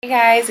Hey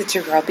guys, it's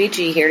your girl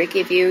BG here to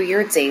give you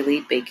your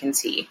daily bacon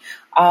tea.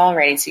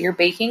 Alrighty, so your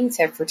baking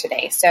tip for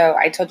today. So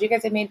I told you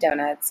guys I made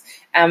donuts.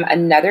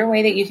 Another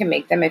way that you can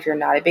make them if you're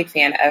not a big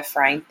fan of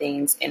frying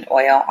things in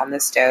oil on the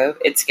stove,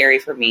 it's scary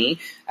for me,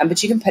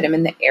 but you can put them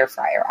in the air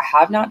fryer. I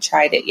have not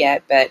tried it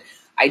yet, but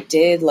I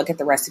did look at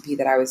the recipe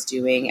that I was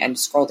doing and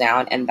scroll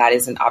down, and that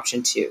is an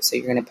option too. So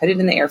you're going to put it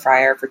in the air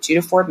fryer for 2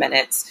 to 4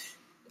 minutes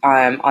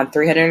on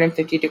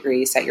 350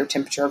 degrees, set your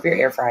temperature of your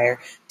air fryer,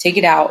 take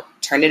it out,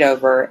 turn it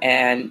over,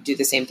 and do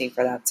the same thing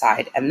for that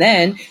side. And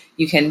then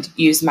you can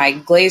use my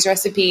glaze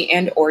recipe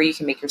or you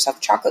can make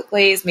yourself chocolate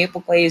glaze, maple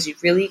glaze. You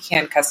really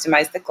can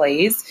customize the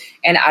glaze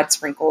and add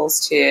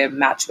sprinkles to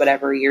match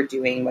whatever you're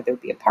doing, whether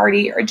it be a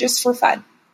party or just for fun.